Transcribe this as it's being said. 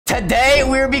Today,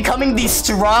 we're becoming the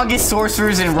strongest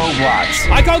sorcerers in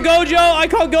Roblox. I call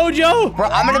Gojo. Bro,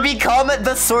 I'm gonna become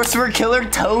the sorcerer killer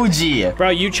Toji.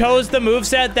 Bro, you chose the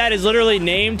moveset that is literally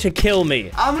named to kill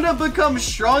me. I'm gonna become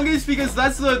strongest because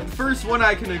that's the first one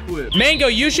I can equip. Mango,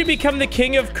 you should become the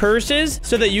king of curses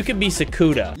so that you can be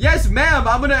Sakuda. Yes, ma'am.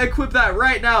 I'm gonna equip that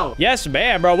right now. Yes,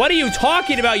 ma'am, bro. What are you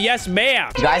talking about? Yes,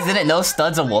 ma'am. You guys didn't know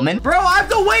Stud's a woman? Bro, I have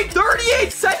to wait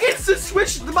 38 seconds to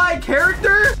switch my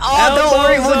character? Oh, don't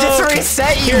worry. We'll just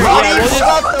reset you. Yeah, We'll just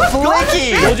the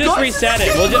flicky. We'll just reset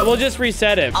it. We'll just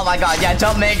reset him. Oh my god, yeah,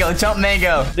 jump Mango.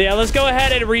 Yeah, let's go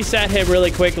ahead and reset him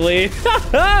really quickly.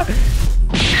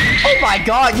 Oh my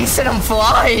god, you sent him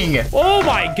flying. Oh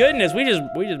my goodness, we just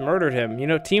murdered him. You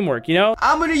know, teamwork, you know?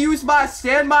 I'm gonna use my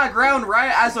stand my ground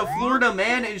right as a Florida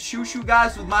man and shoot you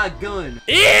guys with my gun.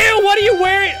 Ew, what are you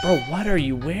wearing? Bro, what are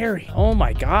you wearing? Oh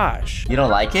my gosh. You don't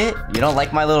like it? You don't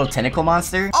like my little tentacle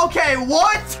monster? Okay,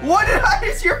 what? What did I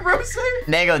just hear bro say?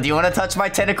 Mango, do you want to touch my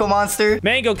tentacle monster?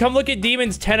 Mango, come look at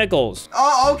Demon's tentacles.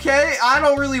 Oh, okay. I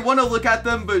don't really want to look at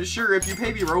them, but sure, if you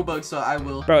pay me Robux, I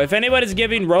will. Bro, if anybody's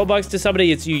giving Robux to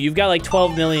somebody, it's you. You've got like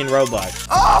 12 million Robux.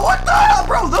 Oh, what the hell,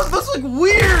 bro? Those look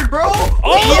weird, bro.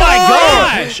 Oh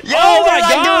my gosh. Yo, Oh my what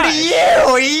gosh. did I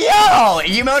do to you?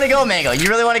 Yo, you want to go, Mango? You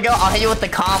really want to go? I'll hit you with the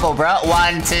combo, bro.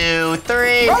 1, 2,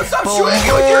 3. Bro, stop boom, shooting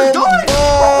me with your gun.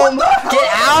 Bro, what the hell? Get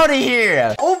out of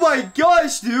here. Oh my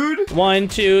gosh, dude. 1,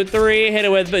 2, 3. Hit it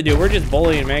with, but dude, we're just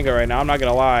bullying Mango right now. I'm not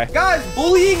gonna lie. Guys,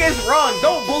 bullying is wrong.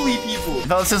 Don't bully people.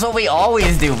 Bro, this is what we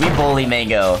always do. We bully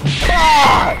Mango.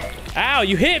 Ow,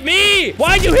 you hit me!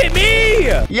 Why'd you hit me?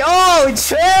 Yo,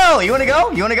 chill. You want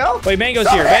to go? Wait, Mango's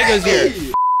here. Mango's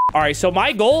here. All right, so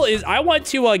my goal is I want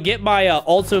to get my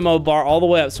Ultimo bar all the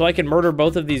way up so I can murder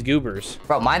both of these goobers.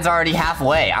 Bro, mine's already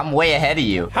halfway. I'm way ahead of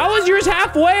you. How is yours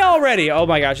halfway already? Oh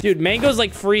my gosh, dude, Mango's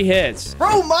like free hits.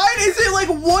 Bro, mine isn't like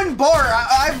 1 bar.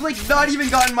 I've like not even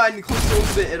gotten mine close to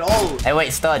ultimate at all. Hey,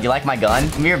 wait, Stud, you like my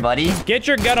gun? Come here, buddy. Get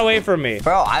your gun away from me.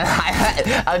 Bro,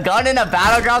 a gun in a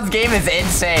Battlegrounds game is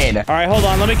insane. All right, hold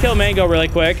on. Let me kill Mango really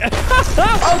quick.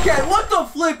 Okay, what the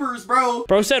flippers, bro?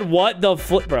 Bro said, what the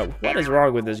flip? Bro, what is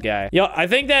wrong with this guy? Yo, I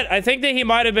think that he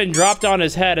might have been dropped on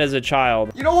his head as a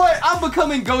child. You know what? I'm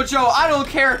becoming Gojo. I don't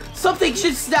care. Something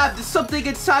should snap. There's something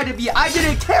inside of me. I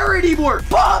didn't care anymore.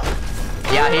 Pop!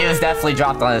 Yeah, he was definitely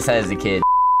dropped on his head as a kid.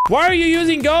 Why are you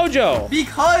using Gojo?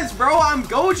 Because, bro, I'm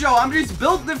Gojo. I'm just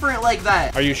built different like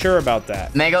that. Are you sure about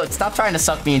that? Mango, stop trying to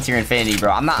suck me into your infinity,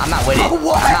 bro. I'm not with it.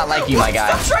 What? I'm not like you, my guy.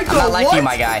 I'm not like you,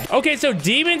 my guy. Okay, so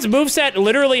Demon's moveset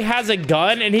literally has a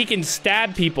gun and he can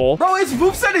stab people. Bro, his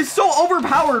moveset is so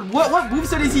overpowered. What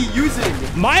moveset is he using?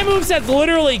 My moveset's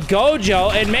literally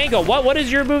Gojo and Mango. What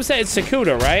is your moveset? It's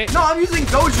Sakuda, right? No, I'm using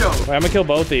Gojo. Wait, I'm gonna kill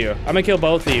both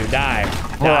of you. Die.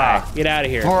 Bruh. Get out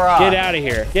of here. Bruh. Get out of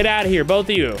here. Get out of here, both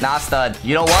of you. Nah, Stud.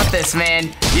 You don't want this, man.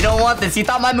 You don't want this. You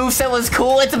thought my moveset was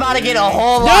cool? It's about to get a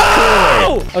whole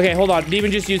lot cooler. Okay, hold on.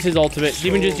 Demon just used his ultimate.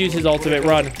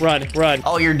 Run.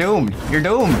 Oh, you're doomed. You're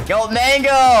doomed. Yo,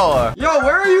 Mango. Yo,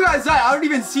 where are you guys at? I don't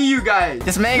even see you guys.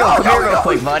 Just Mango, come here real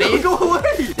quick, buddy. Go away.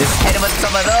 Just hit him with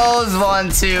some of those. 1,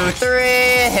 2, 3.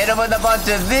 Hit him with a bunch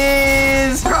of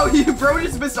these. Bro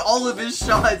just missed all of his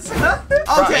shots. You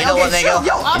know what, Mango?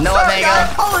 Yo, I'm You know what, sorry. Mango?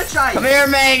 I apologize. Come here,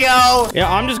 Mango.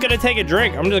 Yeah, I'm just gonna take a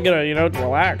drink. I'm just gonna,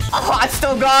 relax. Oh, I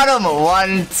still got him.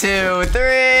 1, 2,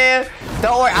 3.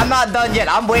 Don't worry, I'm not done yet.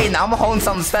 I'm waiting. I'm holding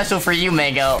something special for you,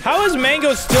 Mango. How is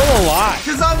Mango still alive?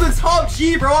 Because I'm the top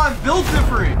G, bro. I'm built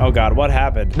different. Oh God, what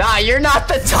happened? Nah, you're not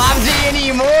the top G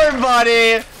anymore,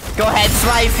 buddy. Go ahead,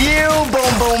 slice you.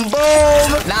 Boom, boom,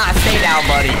 boom. Nah, stay down,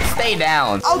 buddy. Stay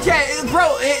down. Okay,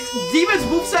 bro, Demon's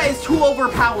moveset is too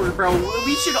overpowered, bro.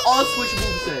 We should all switch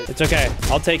movesets. It's okay.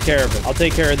 I'll take care of it. I'll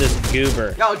take care of this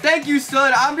goober. Yo, thank you,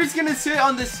 Stud. I'm just gonna sit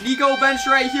on the Sneeko bench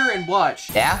right here and watch.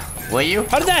 Yeah? Will you?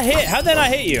 How did that hit? How did that not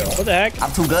hit you? What the heck?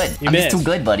 I'm too good. I'm just too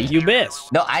good, buddy. You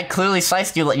missed. No, I clearly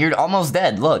sliced you. You're almost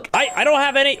dead. Look. I don't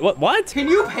have any. What? Can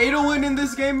you pay to win in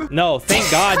this game? No,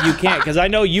 thank God you can't, because I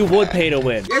know you would pay to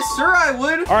win. Yes, sir, I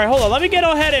would. All right, hold on. Let me get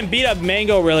ahead and beat up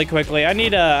Mango really quickly. I need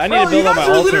to build up my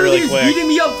ultimate ultimate really quick. Beating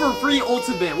me up for free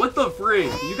ultimate. What the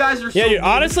frig? You guys are so Yeah, dude, mean.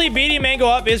 honestly, beating Mango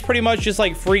up is pretty much just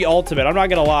like free ultimate. I'm not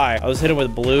gonna lie. I was hitting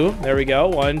with blue. There we go.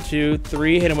 1, 2,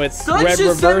 3. Hit him with Stud red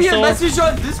just sent me a reversal. message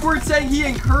on Discord saying he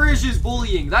encourages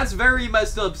bullying. That's very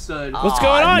messed up, Stud. What's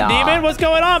going on, nah. Demon? What's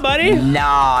going on, buddy?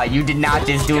 Nah, you did not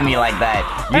just do me like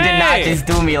that. You did not just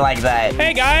do me like that.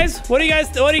 Hey guys, what are you guys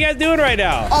doing right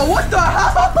now? Oh, what the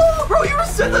hell? Bro, you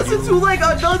sent us into like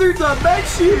another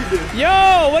dimension.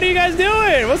 Yo, what are you guys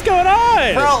doing? What's going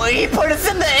on? Bro, he put us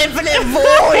in the infinite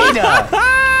void.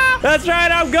 That's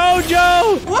right, I'm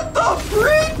Gojo. What the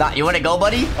freak? Nah, you want to go,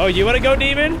 buddy? Oh, you want to go,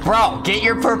 Demon? Bro, get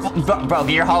your purple. Bro,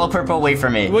 get your hollow purple away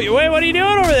from me. Wait, what are you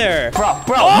doing over there? Bro,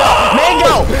 no,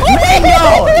 Mango!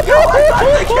 Mango!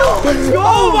 Let's go.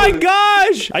 Oh my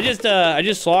gosh! I just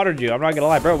slaughtered you. I'm not gonna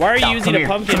lie, bro. Why are you using a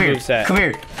pumpkin moveset? Come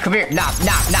here. Nah.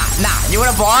 You want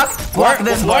to block? Block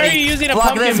this, buddy. Why are you using a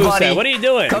pumpkin moveset? What are you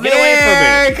doing? Come Get away from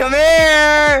me. Come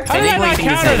here. How did I not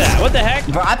counter that? What the heck?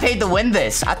 Bro, I paid to win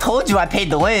this. I told you I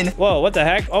paid to win. Whoa, what the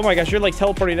heck? Oh my gosh, you're like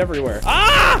teleporting everywhere.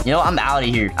 Ah! You know, I'm out of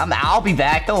here. I'll be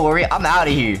back. Don't worry. I'm out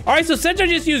of here. All right, so since I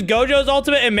just used Gojo's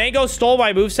ultimate and Mango stole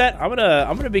my moveset, I'm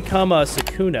gonna become a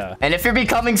Sukuna. And if you're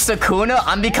becoming Sukuna,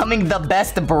 I'm becoming the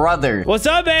best brother. What's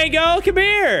up, Mango? Come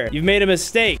here. You've made a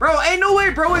mistake. Bro, ain't no way,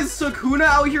 bro, is Sukuna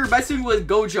out here messing with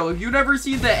Gojo. Have you never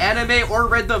seen the anime or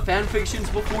read the fan fictions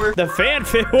before? The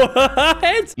fanfic?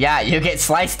 What? Yeah, you get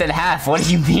sliced in half. What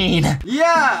do you mean?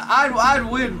 Yeah, I'd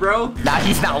win, bro. Nah,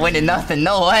 he's not winning nothing.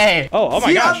 No way. Oh my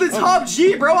See, gosh. I'm the top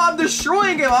G, bro. I'm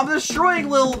destroying him. I'm destroying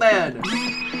little man.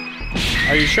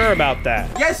 Are you sure about that?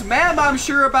 Yes, ma'am, I'm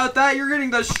sure about that. You're getting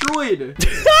destroyed.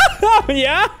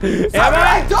 Yeah? How did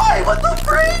I die? What the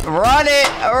freak? Run it.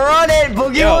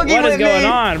 Boogie Yo, woogie what with is going me.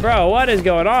 on, bro? What is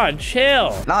going on?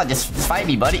 Chill. No, just fight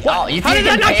me, buddy. What? Oh, you How think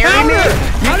did you that can not parry me? counter?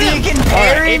 You think you can All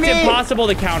right, parry me? it's impossible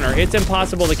to counter. It's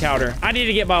impossible to counter. I need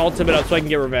to get my ultimate up so I can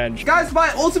get revenge. Guys, my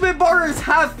ultimate bar is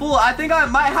half full. I think I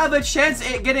might have a chance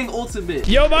at getting ultimate.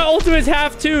 Yo, my ultimate's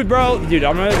half too, bro. Dude,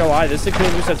 I'm not gonna lie. This Sukuna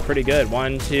moveset's pretty good.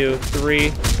 1, 2, 3.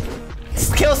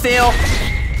 Kill steal.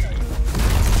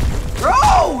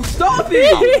 Bro, stop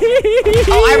it.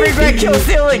 Oh, I regret kill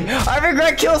stealing.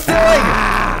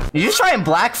 Did you just try and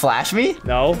black flash me?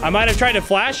 No, I might have tried to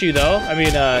flash you though. I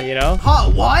mean, you know. Huh,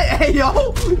 what? Hey,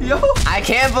 yo. I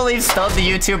can't believe Stub the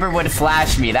YouTuber would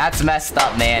flash me. That's messed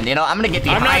up, man. You know, I'm gonna get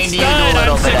I'm not behind you, do stunned. a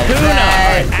little I'm bit of Sukuna.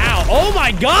 that. All right, ow. Oh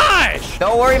my gosh.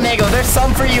 Don't worry, Mango. There's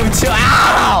some for you too.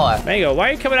 Ow! Mango, why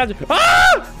are you coming after?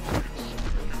 Ah!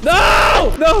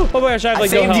 No! No! Oh my gosh, I have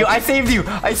like no help. I saved you.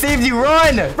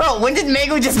 Run! Bro, when did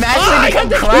Mango just magically become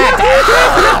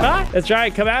cracked? That's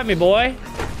right. Come at me, boy.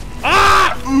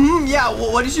 Ah! Yeah,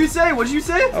 what did you say?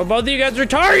 Oh, both of you guys are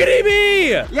targeting me!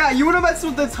 Yeah, you wanna mess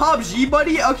with the top G,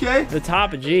 buddy? Okay. The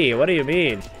top G, what do you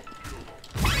mean?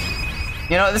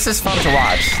 You know, this is fun to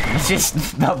watch. It's just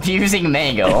abusing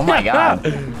Mango. Oh my god.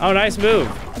 Oh, nice move.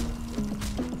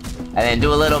 And then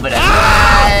do a little bit of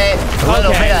that.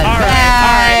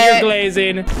 Alright, you're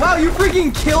glazing. Wow, you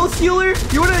freaking kill stealer?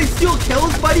 You wanna steal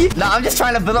kills, buddy? No, I'm just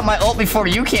trying to build up my ult before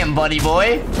you can, buddy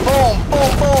boy. Boom,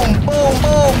 boom, boom, boom,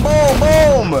 boom, boom,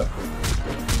 boom.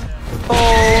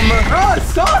 Boom. Bro,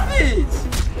 stop it!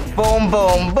 Boom,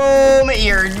 boom, boom.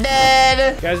 You're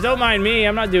dead. Guys, don't mind me.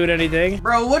 I'm not doing anything.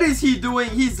 Bro, what is he doing?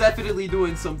 He's definitely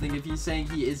doing something if he's saying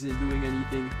he isn't doing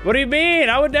anything. What do you mean?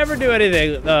 I would never do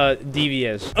anything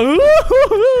devious.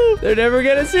 Ooh, they're never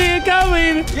gonna see it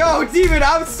coming. Yo, Demon,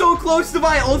 I'm so close to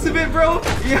my ultimate, bro.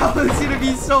 Yo, it's gonna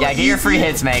be so Yeah, get your easy. free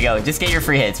hits, Mango. Just get your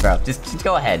free hits, bro. Just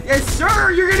go ahead. Yes,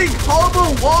 sir. You're getting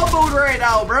combo womboed right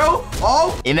now, bro.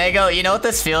 Oh. Hey, Mango, you know what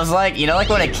this feels like? You know, like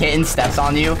when a kitten steps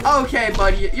on you? Okay,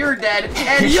 buddy. You're dead.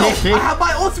 And yo, I have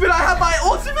my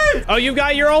ultimate. Oh, you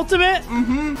got your ultimate?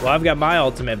 Mm-hmm. Well, I've got my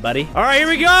ultimate, buddy. All right, here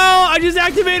we go. I just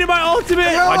activated my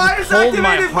ultimate. Yo, I just pulled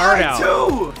my heart out.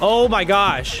 Too. Oh my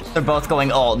gosh. They're both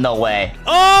going ult. No way.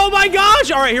 Oh my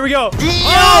gosh. All right, here we go.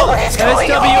 Yo, what is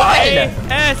going on?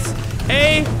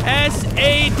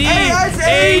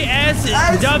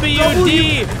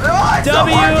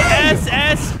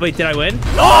 S-A-S-A-D-A-S-W-D-W-S-S. Wait, did I win?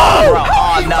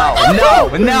 Oh, no.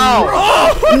 No.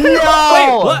 Wait,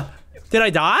 what? Did I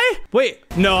die? Wait,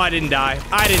 no, I didn't die.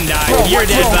 You're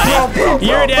dead, buddy.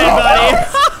 You're dead, buddy.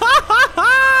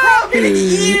 I'm getting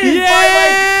eaten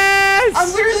Yes!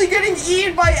 I'm literally getting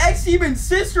eaten by xDemon's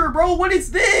sister, bro. What is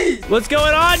this? What's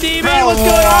going on, Demon? What's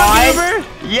going on, Goober?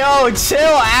 Yo, chill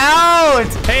out.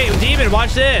 Hey, Demon,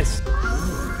 watch this.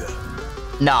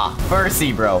 Nah,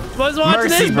 mercy, bro. Let's watch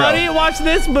this, buddy. Watch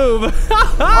this move.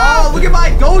 Oh, look at my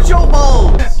Gojo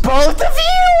balls. Both of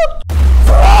you?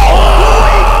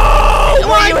 Oh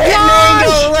my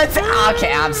gosh!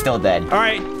 Okay, I'm still dead. All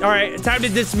right. Time to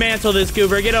dismantle this,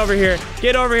 Goober. Get over here.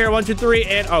 1, 2, 3,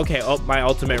 and okay. Oh, my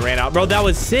ultimate ran out, bro. That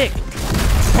was sick.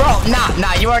 Bro,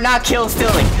 nah. You are not kill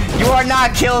stealing.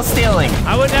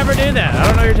 I would never do that. I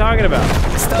don't know what you're talking about.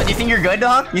 Stud, you think you're good,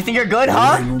 huh?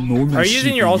 Are you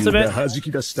using your ultimate?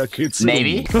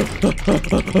 Maybe.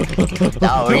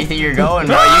 No, where do you think you're going,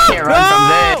 bro? You can't run from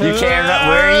this. You can't run.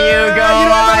 Where are you going?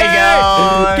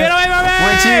 Get away from me!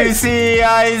 What you see,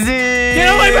 I see. Get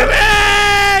away from me!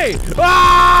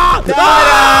 Ah!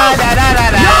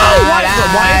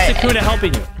 Why is Sakuna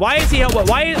helping you? Why is he helping?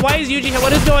 Why is Yuji?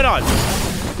 What is going on?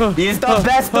 He's the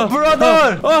best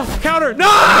brother. Oh, counter! No!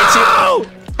 I'll hit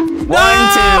you. 1,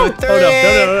 2, 3.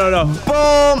 Oh, no.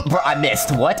 Boom. Bro, I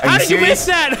missed. What? Are How you did serious? you miss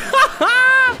that?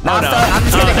 No, I'm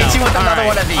just gonna hit you with another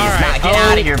one of these. Nah, get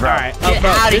out of here, bro. Get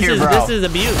out of here, bro. This is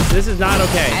abuse. This is not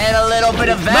okay. And a little bit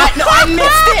of that. No, I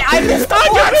missed it. I missed the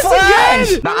black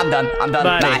flash. Nah, I'm done.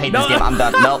 Nah, I hate this game. I'm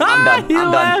done. No, I'm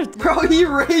done. Bro, he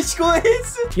rage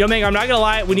quits. Yo, Mango, I'm not gonna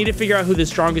lie. We need to figure out who the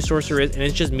strongest sorcerer is, and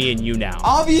it's just me and you now.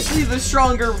 Obviously, the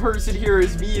stronger person here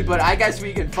is me, but I guess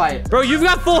we can fight. Bro, you've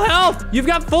got full health. You've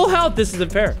got full health. This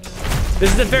isn't fair.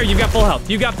 This isn't fair. You've got full health.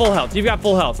 You've got full health. You've got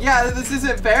full health. Yeah, this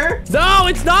isn't fair. No,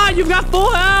 it's not. You've got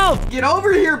full health. Get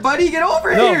over here, buddy. Get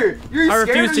over here. You're I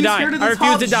scared. refuse to die. I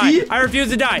refuse to die. I refuse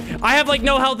to die. I have like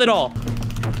no health at all.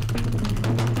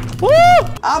 Woo!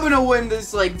 I'm gonna win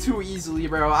this like too easily,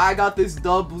 bro. I got this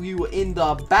W in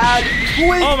the bag.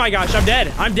 Wait. Oh my gosh, I'm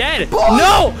dead. I'm dead. Boy,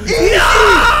 No! easy. No!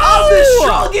 I'm the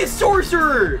strongest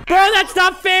sorcerer. Bro, that's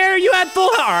not fair. You had full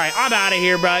health. All right, I'm out of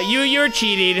here, bro. You're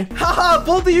cheating. Haha,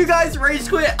 both of you guys rage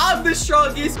quit. I'm the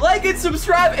strongest. Like and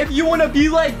subscribe if you want to be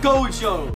like Gojo.